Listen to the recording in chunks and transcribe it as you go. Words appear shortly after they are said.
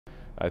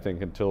I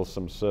think until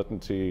some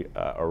certainty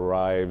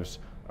arrives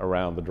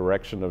around the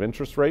direction of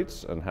interest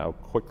rates and how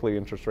quickly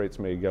interest rates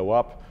may go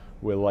up,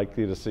 we're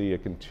likely to see a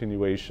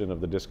continuation of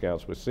the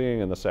discounts we're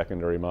seeing in the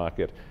secondary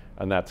market,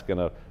 and that's going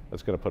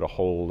to put a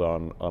hold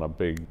on a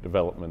big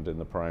development in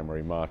the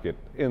primary market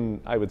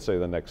in, I would say,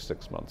 the next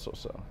 6 months or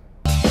so.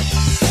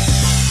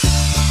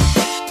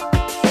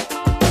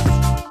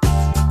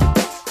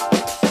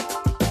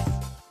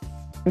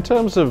 In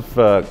terms of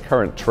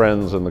current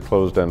trends in the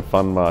closed-end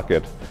fund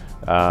market,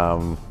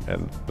 and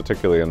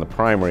particularly in the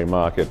primary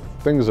market,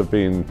 things have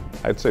been,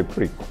 I'd say,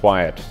 pretty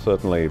quiet.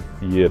 Certainly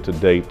year to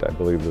date, I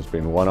believe there's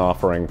been one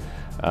offering,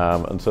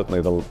 and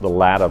certainly the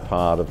latter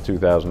part of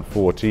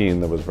 2014,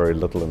 there was very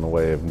little in the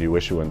way of new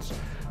issuance.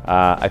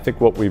 I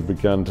think what we've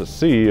begun to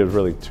see is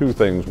really two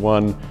things.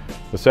 One,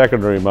 the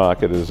secondary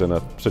market is in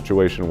a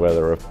situation where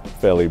there are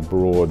fairly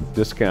broad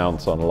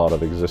discounts on a lot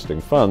of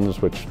existing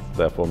funds, which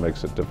therefore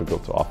makes it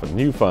difficult to offer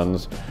new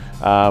funds.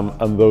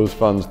 And those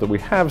funds that we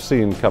have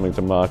seen coming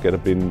to market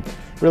have been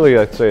really,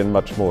 I'd say, in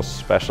much more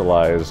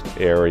specialized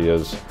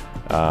areas,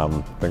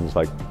 things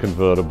like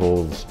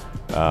convertibles.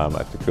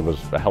 I think there was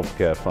a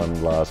healthcare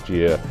fund last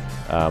year,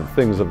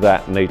 things of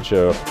that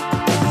nature.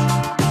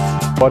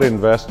 What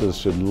investors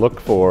should look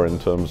for in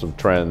terms of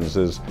trends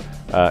is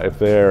if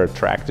they're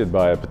attracted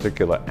by a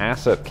particular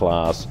asset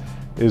class,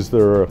 is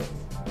there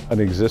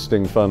an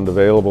existing fund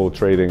available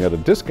trading at a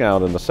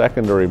discount in the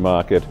secondary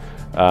market,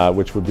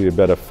 which would be a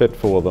better fit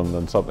for them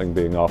than something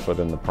being offered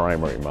in the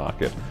primary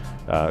market.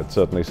 It's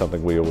certainly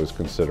something we always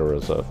consider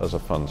as a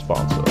fund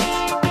sponsor.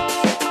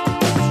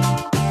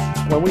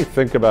 When we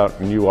think about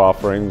new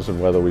offerings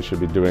and whether we should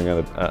be doing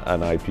an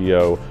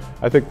IPO,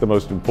 I think the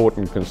most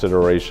important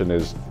consideration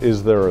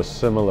is there a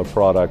similar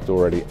product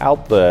already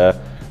out there?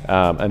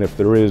 And if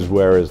there is,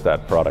 where is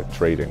that product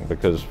trading?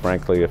 Because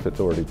frankly, if it's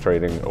already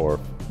trading or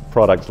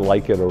products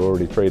like it are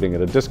already trading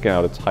at a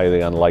discount, it's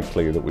highly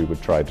unlikely that we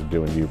would try to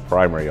do a new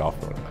primary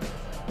offering.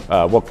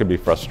 What can be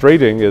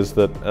frustrating is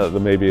that there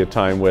may be a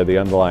time where the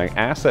underlying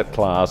asset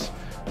class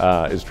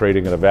is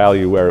trading at a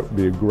value where it would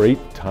be a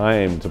great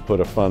time to put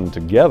a fund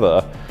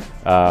together,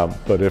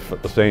 but if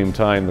at the same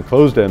time the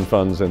closed-end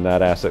funds in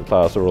that asset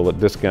class are all at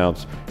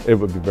discounts, it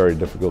would be very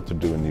difficult to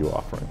do a new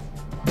offering.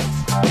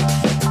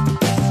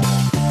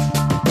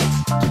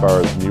 As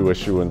far as new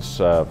issuance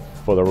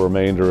for the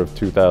remainder of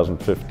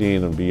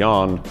 2015 and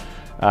beyond,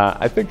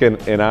 I think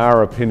in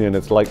our opinion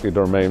it's likely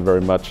to remain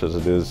very much as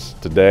it is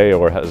today,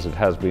 or as it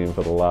has been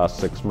for the last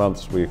 6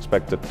 months. We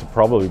expect it to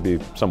probably be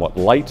somewhat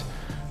light,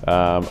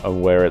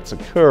 and where it's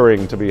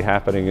occurring to be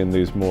happening in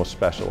these more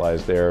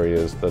specialized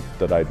areas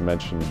that I'd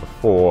mentioned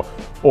before,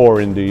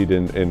 or indeed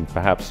in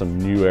perhaps some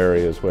new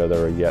areas where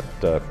there are yet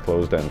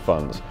closed-end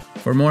funds.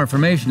 For more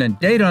information and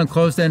data on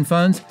closed-end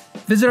funds,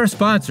 visit our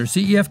sponsor,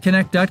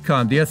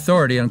 CEFConnect.com, the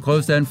authority on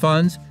closed-end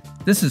funds.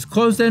 This is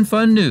Closed-End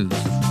Fund News.